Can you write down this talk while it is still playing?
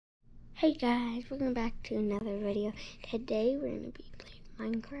Hey guys, welcome back to another video. Today we're going to be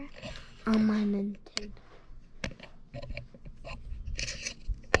playing Minecraft on my Nintendo.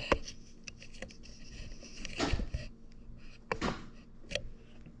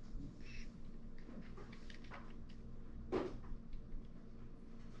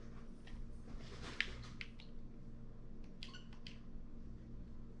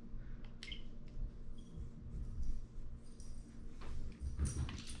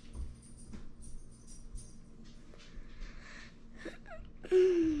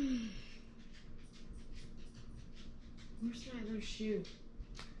 Where's my other shoe?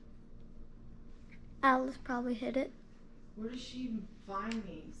 Alice probably hit it. Where does she even find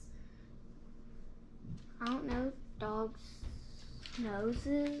these? I don't know. Dogs'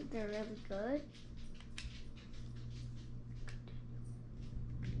 noses, they're really good.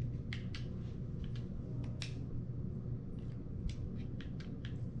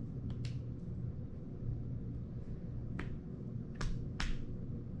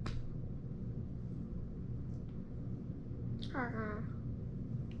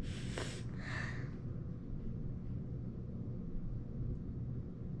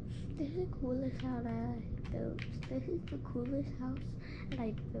 This is the coolest house I built. This is the coolest house that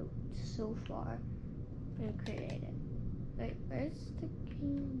I built so far and created. Wait, where's the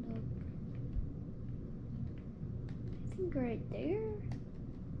candle? I think right there.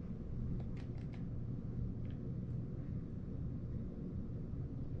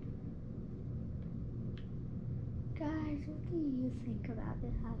 Guys, what do you think about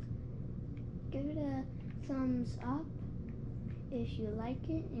this house? Give it a thumbs up if you like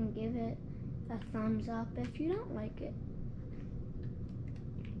it, and give it a thumbs up if you don't like it.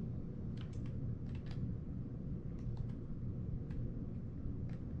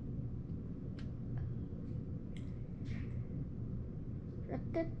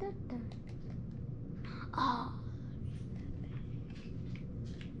 Oh.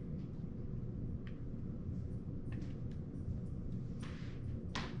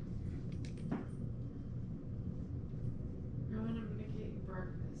 I'm gonna get you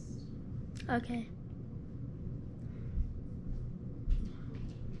breakfast. Okay.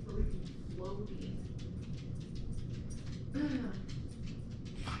 Freaking floating.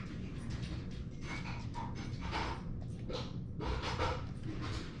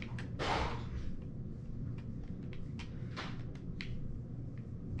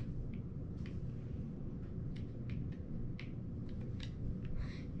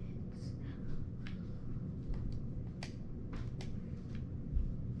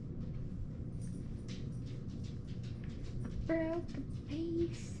 Broke a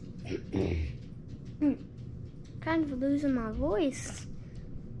piece. Kind of losing my voice.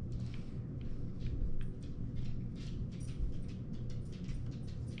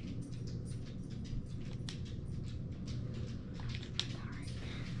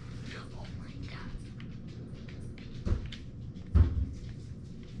 Oh my god.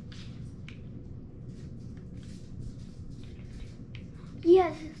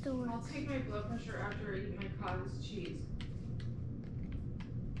 Yes, it's the worst. I'll take my blood pressure after I eat my cottage cheese.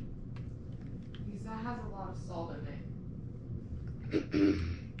 Because that has a lot of salt in it.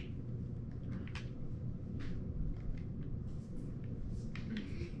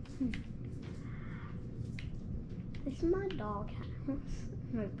 This is my dog house.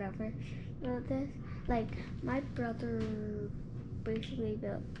 My brother built this. Like, my brother basically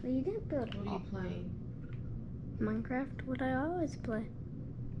built. He didn't build What are you playing? Minecraft, what I always play.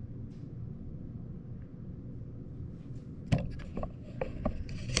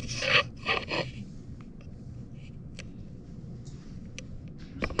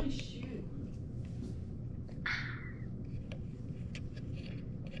 Where's my shoe?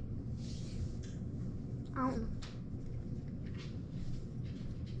 I don't know.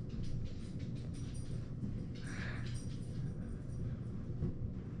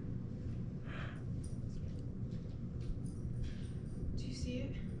 Do you see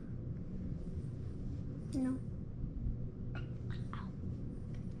it? No.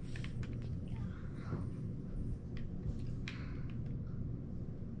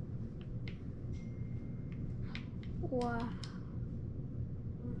 Wow.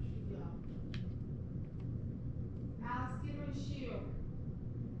 Where'd she go? Alice, get my shoe.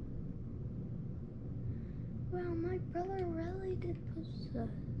 Well, my brother really did put the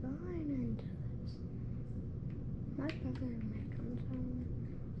design into this. My brother may come down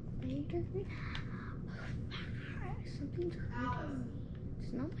later. Something's hurting me.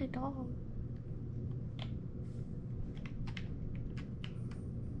 It's not my dog.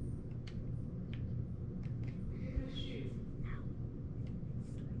 Get my shoe.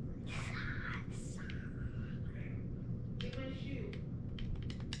 get my shoe.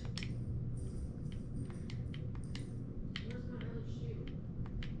 Where's my other shoe?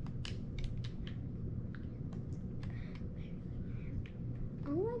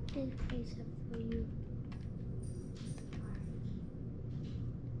 I'll let this place up for you.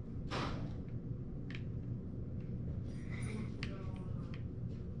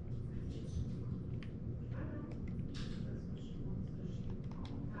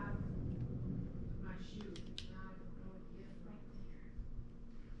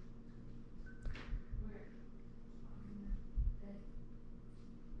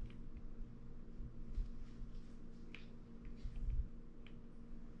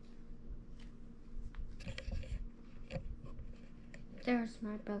 There's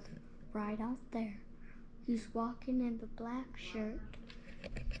my brother right out there. He's walking in the black shirt.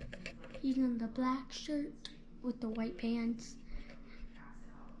 He's in the black shirt with the white pants.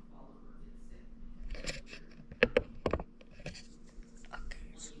 Okay.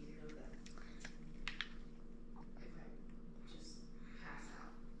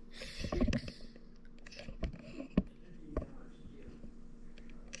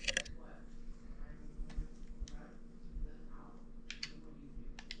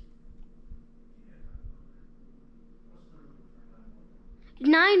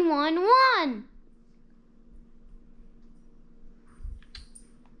 911.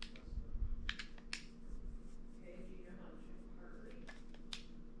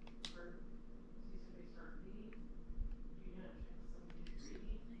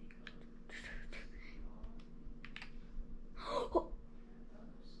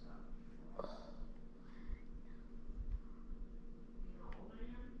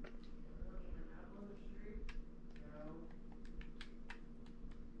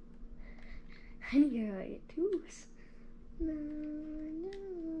 I need to write it too.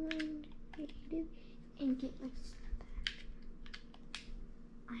 And get my stuff back.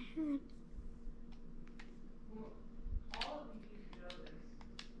 I had. Well, all of you need to know this.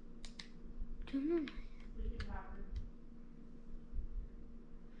 Don't know. Sleeping pattern.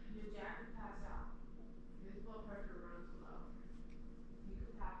 Did Jack could pass out? His blood pressure runs low. He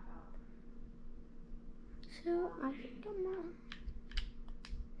could pass out. So I think I'm gonna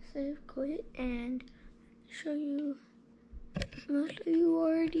save quit and show you. Most of you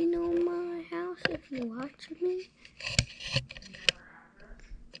already know my house if you watch me.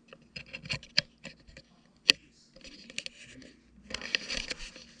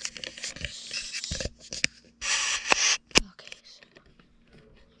 Okay, so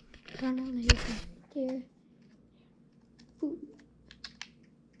I'm gonna leave it there. Ooh.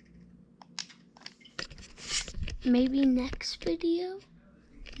 Maybe next video.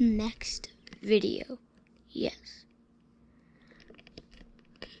 Yes.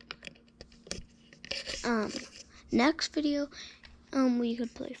 Next video, we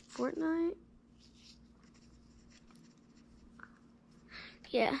could play Fortnite.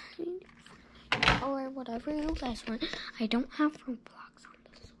 Yeah. Or whatever you guys want. I don't have Roblox on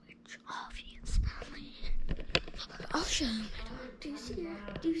the Switch, obviously. I'll show you my dog. Do you see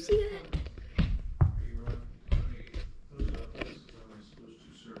it? Do you see it?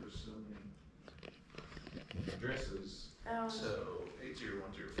 Addresses. So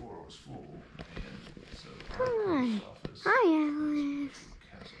 80104 was full, and so Hi. our post office Hi, Alice.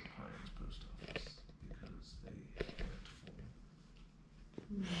 Castle Pines post office because they went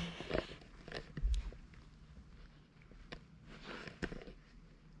full.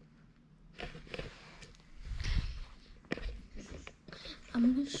 I'm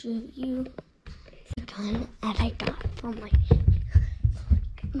gonna show you the gun that I got for my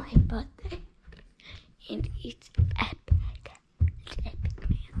birthday, and it's epic. It's epic,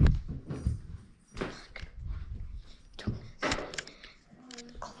 man. Look.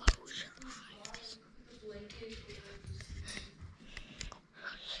 Close your eyes.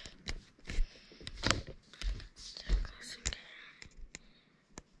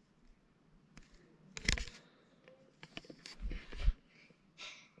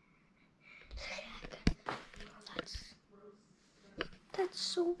 That's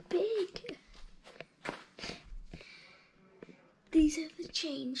so big. These are the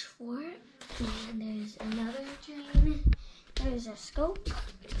chains for it. And there's another chain. There's a scope.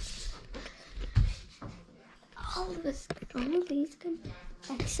 All of these can,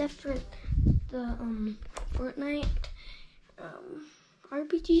 except for the Fortnite,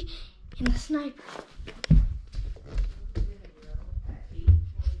 RPG, and the sniper.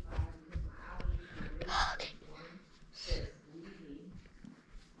 Okay.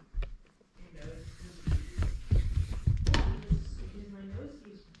 Because my nose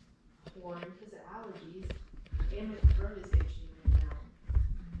keeps pouring because of allergies, and my throat is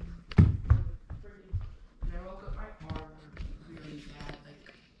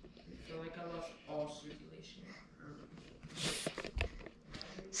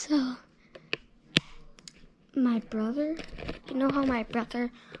So, my brother, you know how my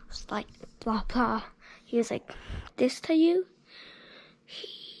brother was like, blah, blah. He was like, this to you?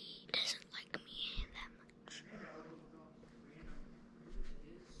 He doesn't like me that much.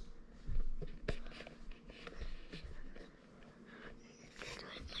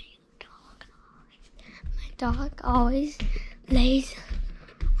 My dog always lays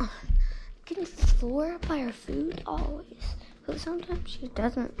on the floor by her food, always. But sometimes she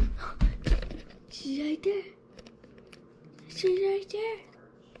doesn't. She's right there. She's right there.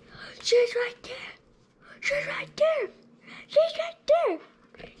 She's right there. She's right there. She's right there.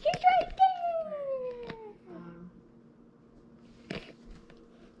 She's right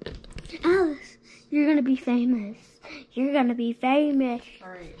there. Alice, you're gonna be famous. You're gonna be famous. All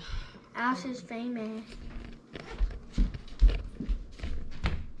right. Alice is famous.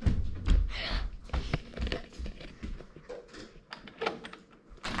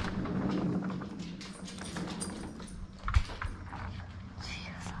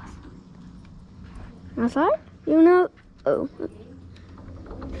 Outside? You know? Oh.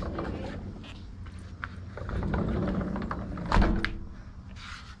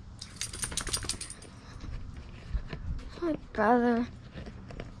 My brother.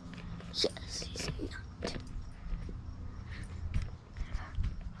 Yes, he's not.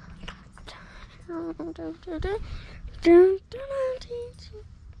 Oh,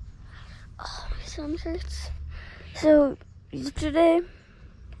 my thumb hurts. So, yesterday,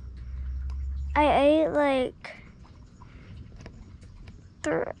 I ate like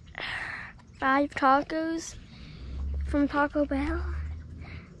 5 tacos from Taco Bell.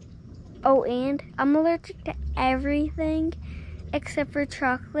 Oh, and I'm allergic to everything except for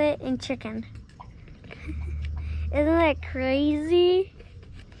chocolate and chicken. Isn't that crazy?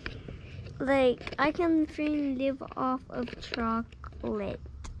 Like, I can freaking live off of chocolate.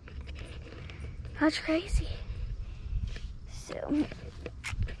 That's crazy. So,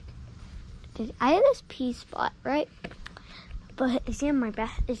 I have this pee spot, right? But it's in my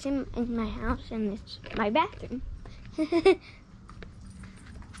it's in my house, and it's my bathroom.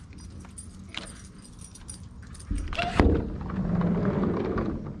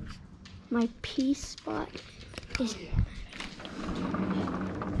 My pee spot is.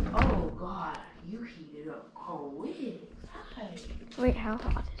 Oh God, you heated up quick. Hi. Wait, how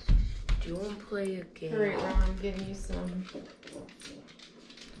hot is it? Do you want to play a game? All right, Ron, I'm getting you some.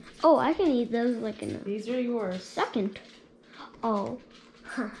 Oh, I can eat those like in a These are yours. second. Oh.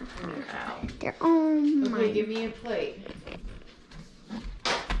 Ow. They're on my. Okay, give me a plate.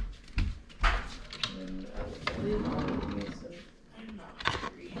 And I will give me some. I'm not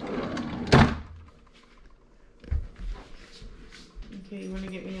hungry. Okay, you want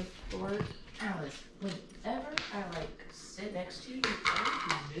to get me a fork? Alice, whenever I sit next to you,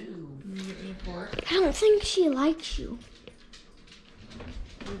 you move. Can you get me a fork? I don't think she likes you.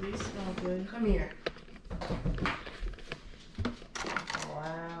 Oh, these smell good. Come here.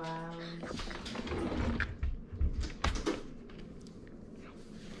 Wow, Alice.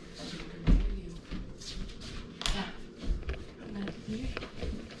 She can hear you. Yeah. I'm gonna hear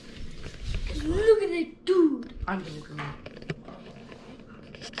you. Look at that dude. I'm gonna go.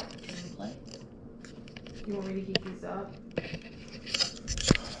 Can you play? You want me to heat these up?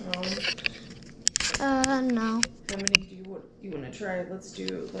 No. No. How many do you want to try? Let's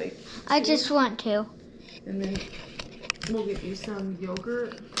do like. I 2, just want to. And then we'll get you some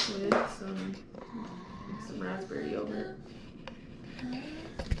yogurt with some raspberry yogurt.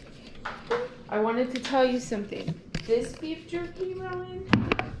 I wanted to tell you something. This beef jerky, Rowan.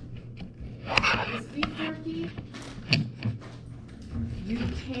 This beef jerky. You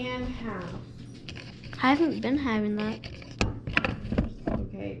can have. I haven't been having that.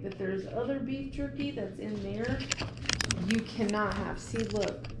 Okay, but there's other beef jerky that's in there you cannot have. See,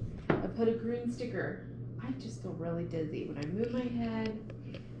 look, I put a green sticker. I just feel really dizzy when I move my head.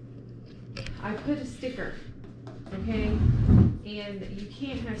 I put a sticker, okay? And you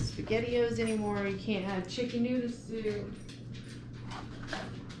can't have SpaghettiOs anymore. You can't have chicken noodle soup.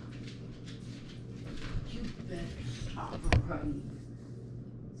 You better stop running.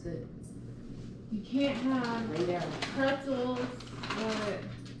 Sit. You can't have Lay down. pretzels.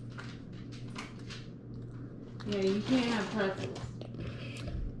 Yeah, you can't have pretzels.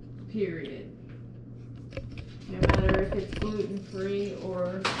 Period. No matter if it's gluten-free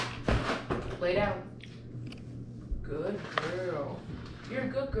or... Lay down. Good girl. You're a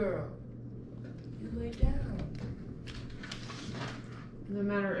good girl. You lay down. No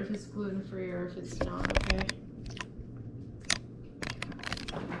matter if it's gluten-free or if it's not, okay?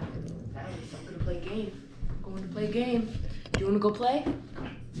 Alice, I'm gonna play a game. I'm going to play a game. Do you wanna go play?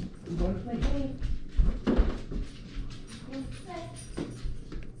 I'm going to play game. Going to play.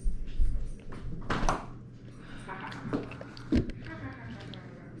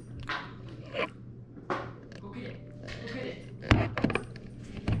 Go get it. Go get it.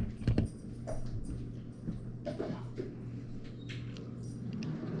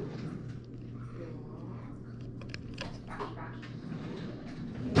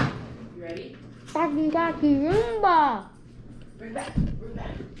 You ready? Taki Taki Roomba. Bring back. Bring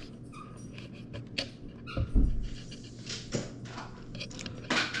back.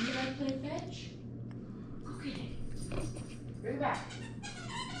 You ready to play fetch? Go get it. Bring back.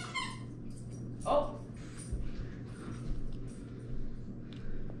 Oh.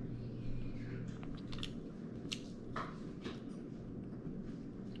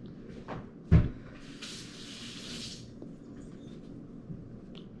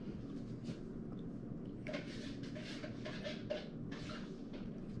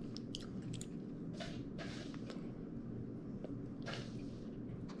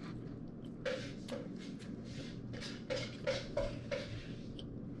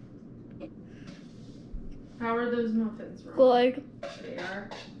 How are those muffins, Ron? Good. They are?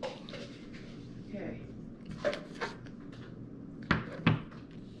 Okay.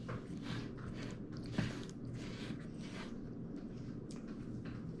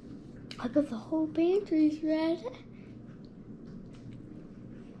 I bet the whole pantry's red.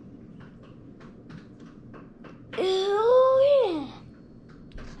 Oh yeah.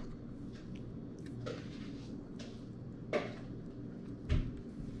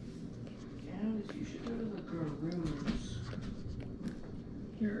 Alice, you should go to the girl rooms.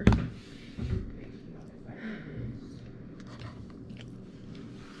 Here. Look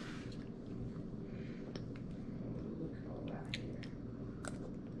at all that here.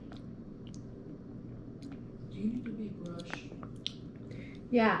 Do you need a big brush?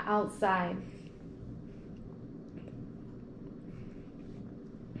 Yeah, outside.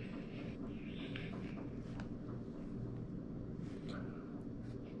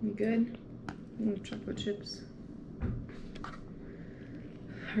 You good? Chocolate chips.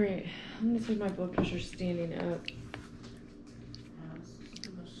 Alright, I'm gonna take my blood pressure standing up. Alice, this is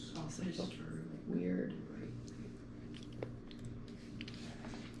the most This softest. is weird.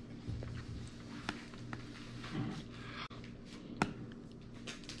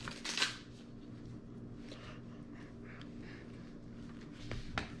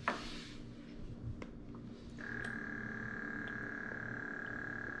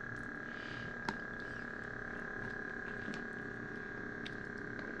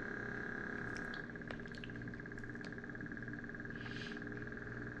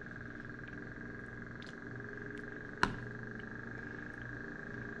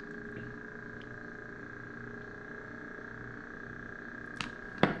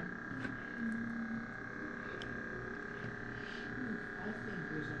 Five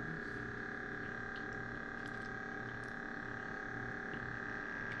fingers on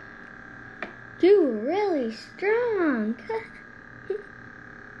You're really strong.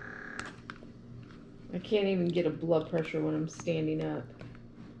 I can't even get a blood pressure when I'm standing up.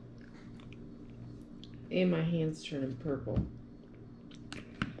 And my hand's turning purple.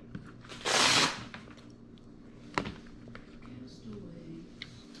 castaways.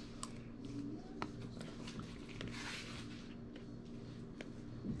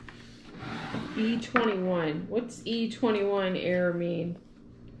 E21. What's E21 error mean?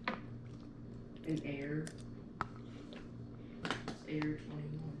 An air. It's air 21.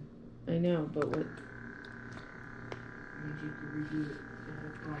 I know, but what? Means you can redo it the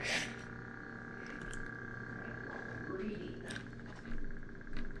whole process. Reading.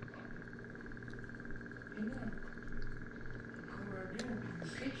 Hang on. Go right there.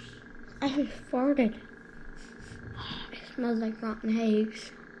 Okay. I just farted. It smells like rotten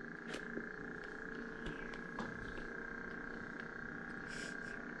eggs.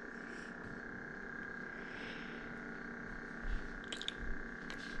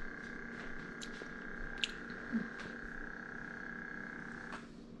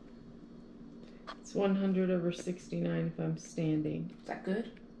 It's 100/69 if I'm standing. Is that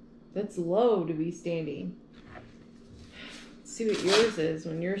good? That's low to be standing. Let's see what yours is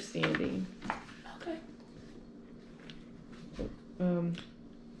when you're standing. Okay.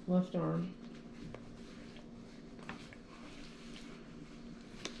 Left arm.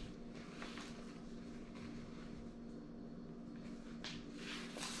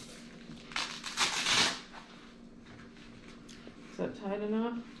 Is that tight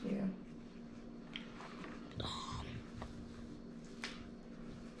enough? Yeah.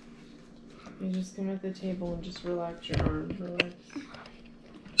 You just come at the table and just relax your arms. Relax.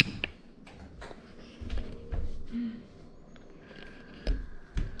 But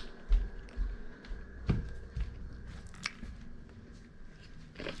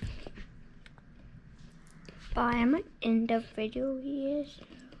I'm gonna end the video here, so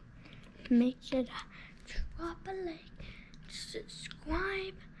make sure to drop a like,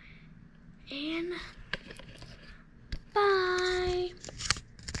 subscribe, and bye.